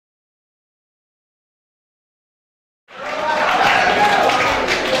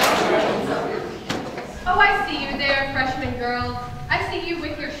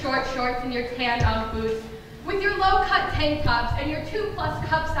your tan Ugg boots, with your low-cut tank tops and your 2+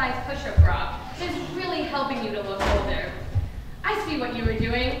 cup-size push-up bra is really helping you to look older. I see what you were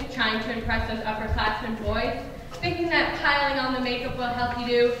doing, trying to impress those upperclassmen boys, thinking that piling on the makeup will help you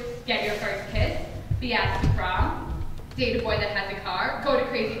to get your first kiss, be asked to prom, date a boy that has a car, go to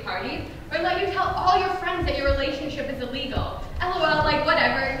crazy parties, or let you tell all your friends that your relationship is illegal. LOL, like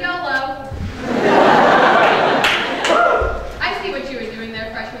whatever, YOLO. I see what you were doing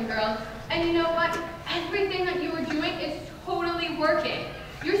there, freshman girls, and you know what? Everything that you were doing is totally working.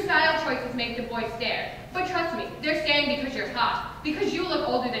 Your style choices make the boys stare, but trust me, they're staring because you're hot, because you look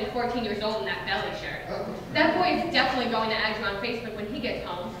older than 14 years old in that belly shirt. That boy is definitely going to add you on Facebook when he gets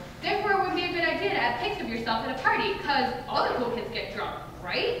home. Therefore, it would be a good idea to add pics of yourself at a party, because all the cool kids get drunk,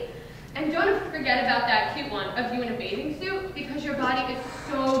 right? And don't forget about that cute one of you in a bathing suit, because your body is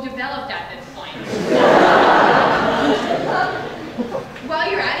so developed at this point.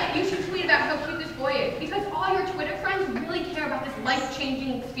 While you're at it, you should tweet about how cute this boy is, because all your Twitter friends really care about this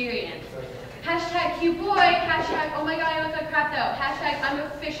life-changing experience. Hashtag cute boy, hashtag oh my god I look like crap though, hashtag I'm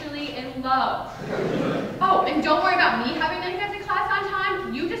officially in love. Oh, and don't worry about me having to get to class on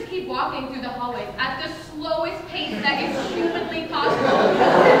time, you just keep walking through the hallways at the slowest pace that is humanly possible.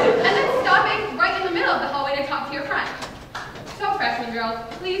 And then stopping right in the middle of the hallway to talk to your friend. So freshman girls,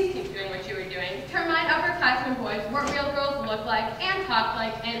 please keep doing what you were doing. To remind upperclassmen boys what real girls look like and talk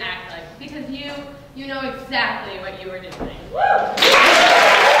like and act like. Because you know exactly what you were doing.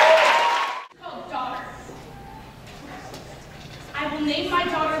 Daughter. I will name my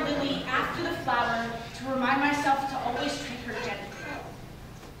daughter Lily after the flower to remind myself to always treat her gently.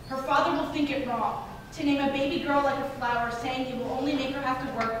 Her father will think it wrong to name a baby girl like a flower, saying it will only make her have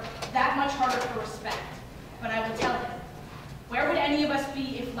to work that much harder for respect. But I will tell him, where would any of us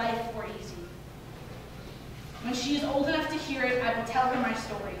be if life were easy? When she is old enough to hear it, I will tell her my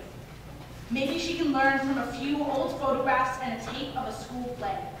story. Maybe she can learn from a few old photographs and a tape of a school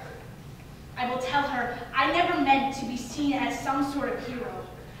play. I will tell her I never meant to be seen as some sort of hero.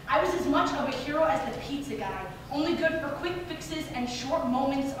 I was as much of a hero as the pizza guy, only good for quick fixes and short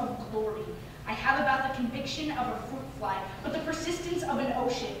moments of glory. I have about the conviction of a fruit fly, but the persistence of an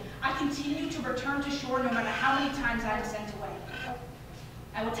ocean. I continue to return to shore no matter how many times I am sent away.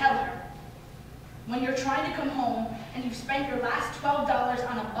 I will tell her, when you're trying to come home and you've spent your last $12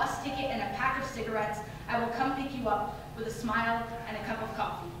 on a bus ticket and a pack of cigarettes, I will come pick you up with a smile and a cup of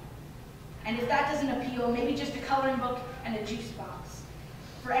coffee. And if that doesn't appeal, maybe just a coloring book and a juice box.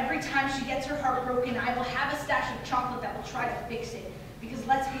 For every time she gets her heart broken, I will have a stash of chocolate that will try to fix it. Because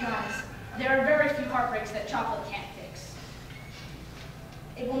let's be honest, there are very few heartbreaks that chocolate can't fix.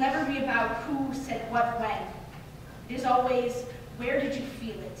 It will never be about who said what when. It is always, where did you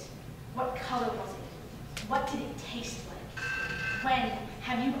feel it? What color was it? What did it taste like? When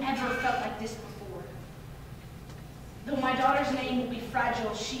have you ever felt like this before? Though my daughter's name will be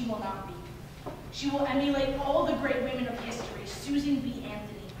fragile, she will not be. She will emulate all the great women of history, Susan B.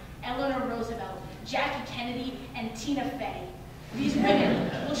 Anthony, Eleanor Roosevelt, Jackie Kennedy, and Tina Fey. These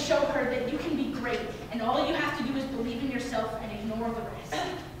women will show her that you can be great, and all you have to do is believe in yourself and ignore the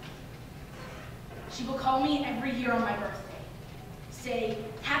rest. She will call me every year on my birthday, say,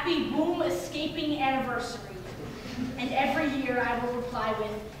 happy boom escaping anniversary. And every year I will reply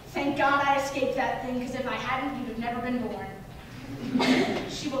with, thank God I escaped that thing, because if I hadn't, you'd have never been born.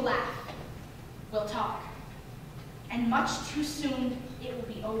 She will laugh. We'll talk. And much too soon, it will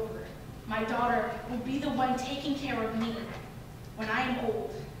be over. My daughter will be the one taking care of me when I am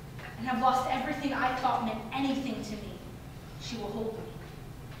old and have lost everything I thought meant anything to me. She will hold me.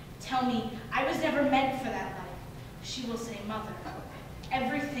 Tell me, I was never meant for that life. She will say, Mother,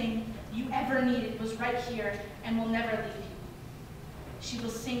 everything you ever needed was right here and will never leave you. She will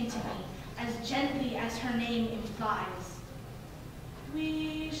sing to me as gently as her name implies.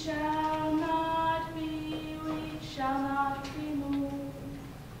 We shall not be moved.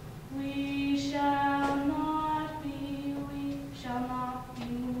 We shall not be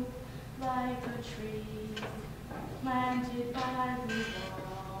moved like a tree planted by the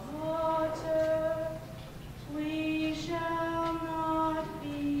water. We shall not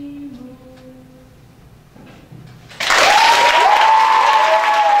be moved.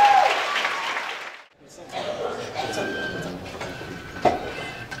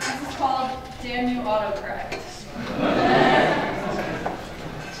 This is called Damn You Autocorrect.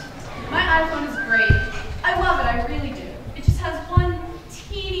 My iPhone is great. I love it, I really do. It just has one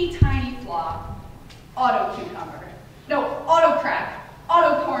teeny tiny flaw. Auto cucumber. No, auto crack.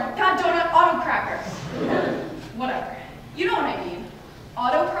 Auto corn. God donut, auto cracker. Whatever. You know what I mean.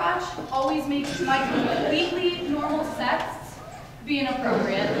 Auto crotch always makes my completely normal sets be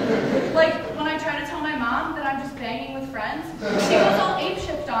inappropriate. Like when I try to tell my mom that I'm just banging with friends, she goes all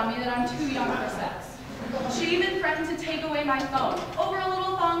apeshit on me that I'm too young for sex. She even threatened to take away my phone over a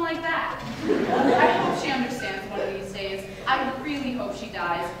little thong like that. I hope she understands one of these days. I really hope she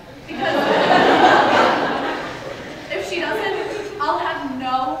dies. Because if she doesn't, I'll have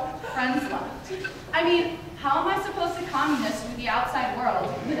no friends left. I mean, how am I supposed to communist with the outside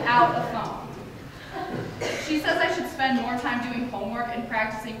world without a phone? She says I should spend more time doing homework and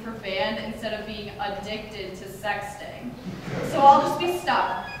practicing for band instead of being addicted to sexting. So I'll just be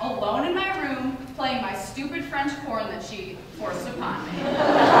stuck, alone in my room, playing my stupid French horn that she forced upon me.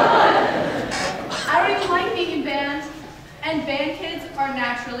 I don't even like being in band, and band kids are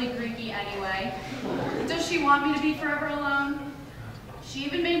naturally Greeky anyway. Does she want me to be forever alone? She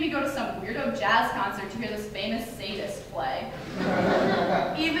even made me go to some weirdo jazz concert to hear this famous sadist play.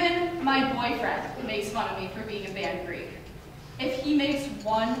 Even my boyfriend makes fun of me for being a band Greek. If he makes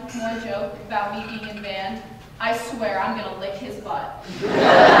one more joke about me being in band, I swear I'm gonna lick his butt.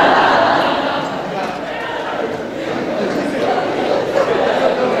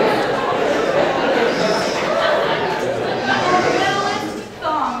 Minimalist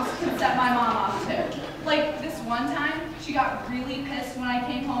thongs can set my mom off too. Like this one time, she got really pissed when I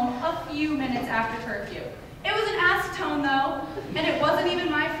came home a few minutes after curfew. It was an acetone though, and it wasn't even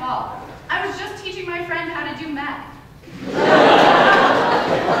my fault. I was just teaching my friend how to do math.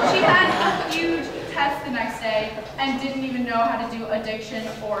 She had a huge test the next day and didn't even know how to do addition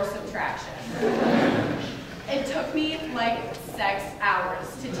or subtraction. It took me like 6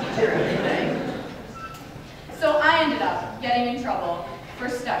 hours to teach her everything. So I ended up getting in trouble for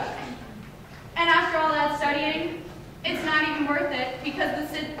studying. And after all that studying, it's not even worth it because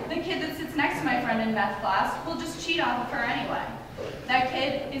the kid that sits next to my friend in math class will just cheat off of her anyway. That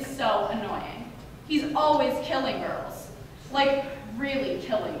kid is so annoying. He's always killing girls. Like, really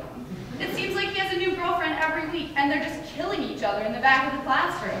killing them. It seems like he has a new girlfriend every week and they're just killing each other in the back of the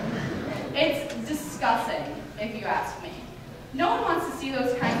classroom. It's disgusting, if you ask me. No one wants to see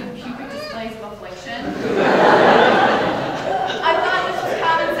those kinds of pubic displays of affliction. I thought this was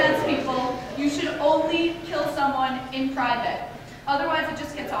common sense, people. You should only kill someone in private. Otherwise, it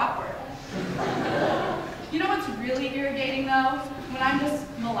just gets awkward. You know what's really irritating, though? When I'm just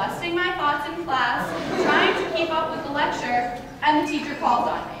molesting my thoughts in class, trying to keep up with the lecture, and the teacher calls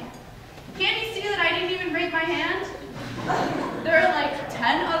on me. Can't you see that I didn't even raise my hand? There are like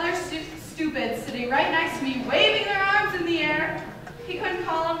 10 other stupids sitting right next to me, waving their arms in the air. He couldn't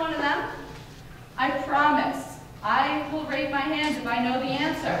call on one of them? I promise, I will raise my hand if I know the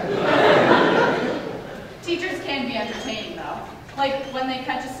answer. Teachers can be entertaining, though. Like when they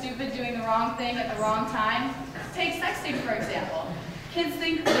catch a stupid doing the wrong thing at the wrong time. Take sexting, for example. Kids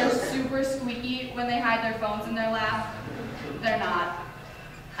think they're super squeaky when they hide their phones in their lap. They're not.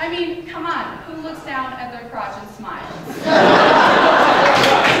 I mean, come on, who looks down at their crotch and smiles?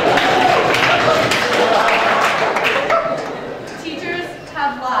 Teachers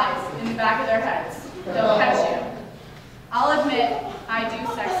have lies in the back of their heads. They'll catch you. I'll admit, I do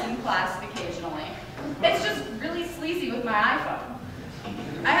sex in class occasionally. It's just really sleazy with my iPhone.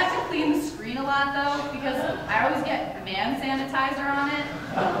 I have to clean the screen a lot though, because I always get man sanitizer on it.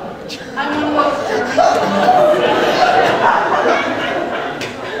 I'm one of those German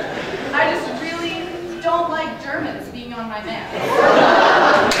I just really don't like Germans being on my man.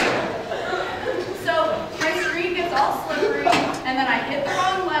 So my screen gets all slippery, and then I hit the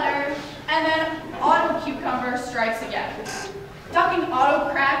wrong letter, and then auto cucumber strikes again. Ducking auto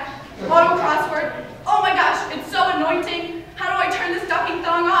crack, auto crossword. Oh my gosh, it's so anointing. How do I turn this ducking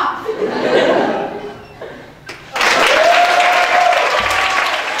thong off?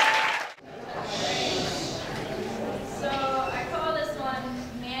 So I call this one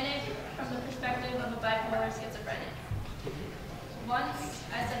manic from the perspective of a bipolar schizophrenic. Once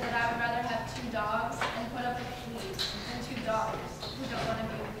I said that I would rather have 2 dogs and put up with fleas than 2 daughters who don't want to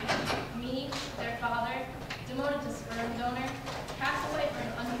be with me. Me, their father, demoted to sperm donor, cast away for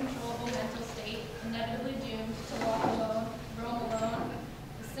an uncontrollable mental state, inevitably doomed to walk alone, roam alone,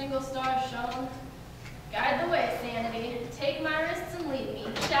 the single star shone. Guide the way, sanity. Take my wrists and lead me.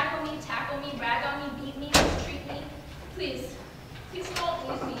 Shackle me, tackle me, rag on me, beat me, mistreat me. Please, please don't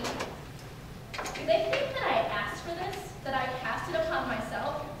leave me. Do they think that I asked for this? That I cast it upon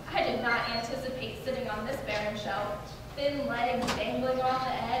myself? I did not anticipate sitting on this barren shelf. Thin legs dangling off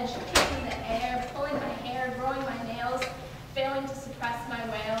the edge, kicking the air, pulling my hair, growing my nails, failing to suppress my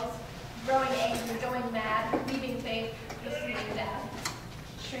wails, growing angry, going mad, leaving faith, listening dad.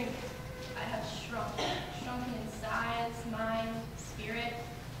 Shrink, I have shrunken in size, mind, spirit,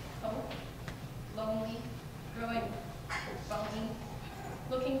 hope, lonely, growing Phony.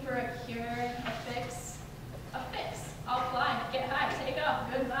 Looking for a cure, a fix. A fix. I'll fly, get high, take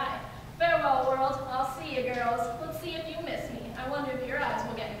off, goodbye. Farewell, world. I'll see you, girls. Let's see if you miss me. I wonder if your eyes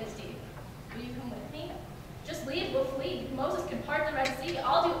will get misty. Will you come with me? Just leave, we'll flee. Moses could part the Red Sea.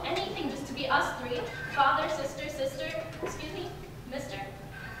 I'll do anything just to be us three. Father, sister, excuse me, mister.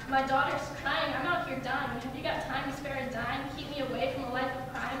 My daughter's crying. I'm out here dying. Have you got time to spare a dime? Keep me away from a life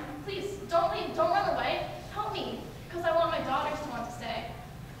of crime? Please, don't leave, don't run away. Help me, because I want my daughters to want to stay.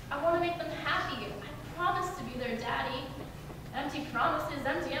 I want to make them happy. I promise to be their daddy. Empty promises,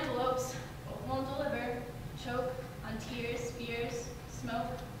 empty envelopes, but won't deliver. Choke on tears, fears,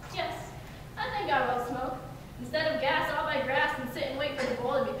 smoke.